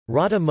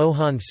Radha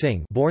Mohan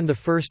Singh, born the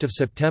 1st of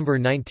September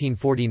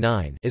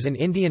 1949, is an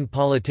Indian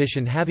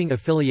politician having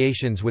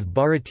affiliations with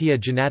Bharatiya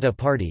Janata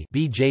Party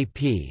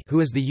 (BJP),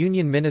 who is the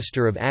Union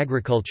Minister of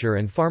Agriculture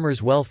and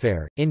Farmers'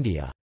 Welfare,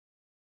 India.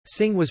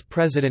 Singh was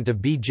president of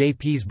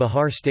BJP's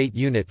Bihar state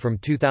unit from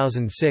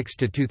 2006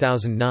 to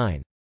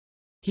 2009.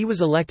 He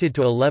was elected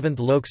to 11th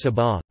Lok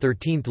Sabha,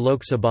 13th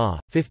Lok Sabha,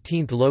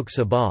 15th Lok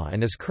Sabha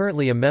and is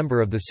currently a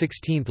member of the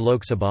 16th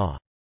Lok Sabha.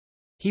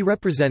 He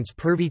represents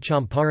Purvi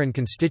Champaran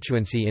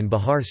constituency in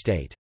Bihar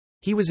state.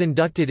 He was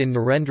inducted in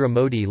Narendra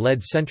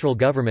Modi-led central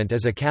government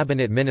as a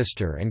cabinet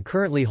minister and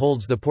currently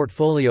holds the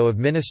portfolio of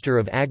Minister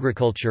of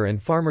Agriculture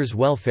and Farmers'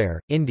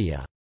 Welfare,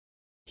 India.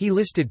 He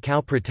listed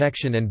cow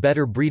protection and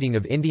better breeding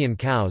of Indian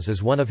cows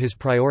as one of his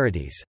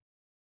priorities.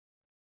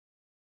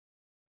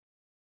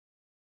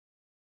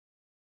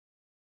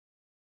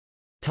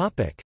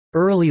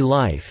 Early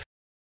life.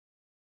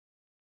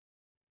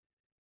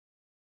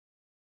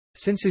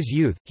 Since his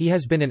youth, he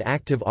has been an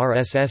active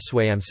RSS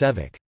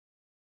Swayamsevak.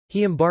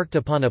 He embarked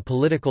upon a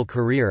political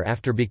career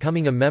after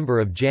becoming a member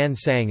of Jan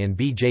Sangh and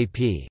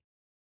BJP.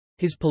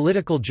 His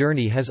political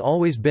journey has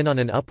always been on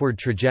an upward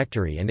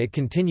trajectory and it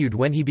continued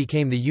when he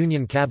became the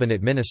Union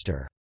Cabinet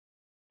Minister.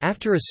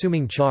 After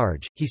assuming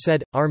charge, he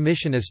said, "Our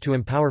mission is to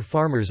empower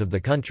farmers of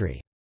the country."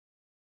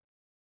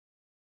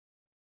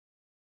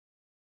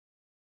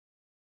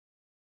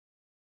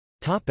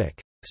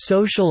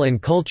 Social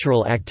and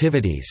cultural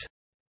activities.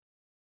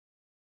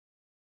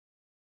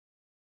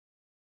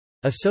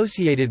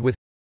 Associated with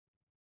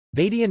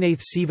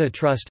Vaidyanath Seva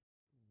Trust,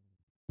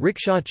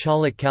 Rickshaw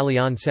Chalak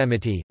Kalyan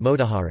Samiti,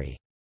 Motihari,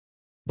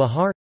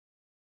 Bihar,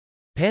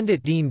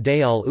 Pandit Deen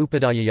Dayal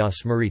Upadhyaya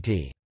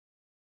Smriti.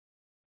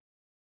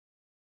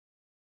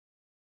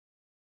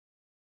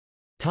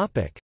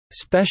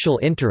 Special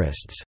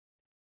interests.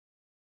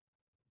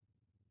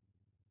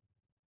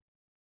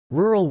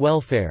 Rural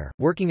welfare,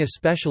 working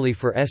especially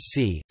for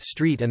SC,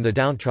 street and the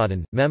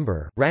downtrodden,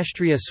 member,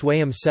 Rashtriya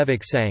Swayam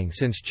Sevak Sangh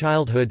since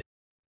childhood.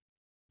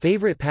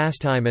 Favorite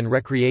pastime and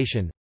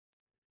recreation.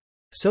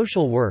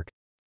 Social work.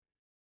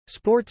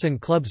 Sports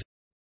and clubs.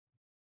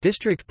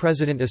 District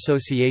President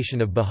Association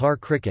of Bihar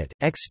Cricket,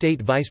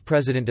 ex-State Vice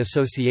President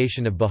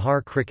Association of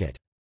Bihar Cricket.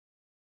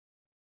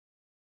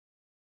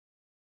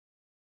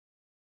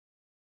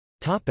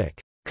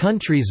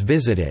 Countries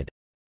visited.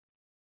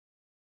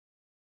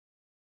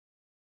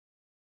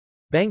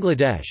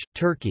 Bangladesh,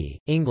 Turkey,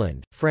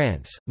 England,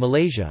 France,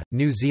 Malaysia,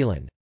 New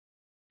Zealand,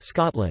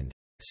 Scotland,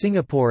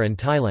 Singapore and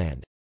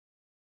Thailand.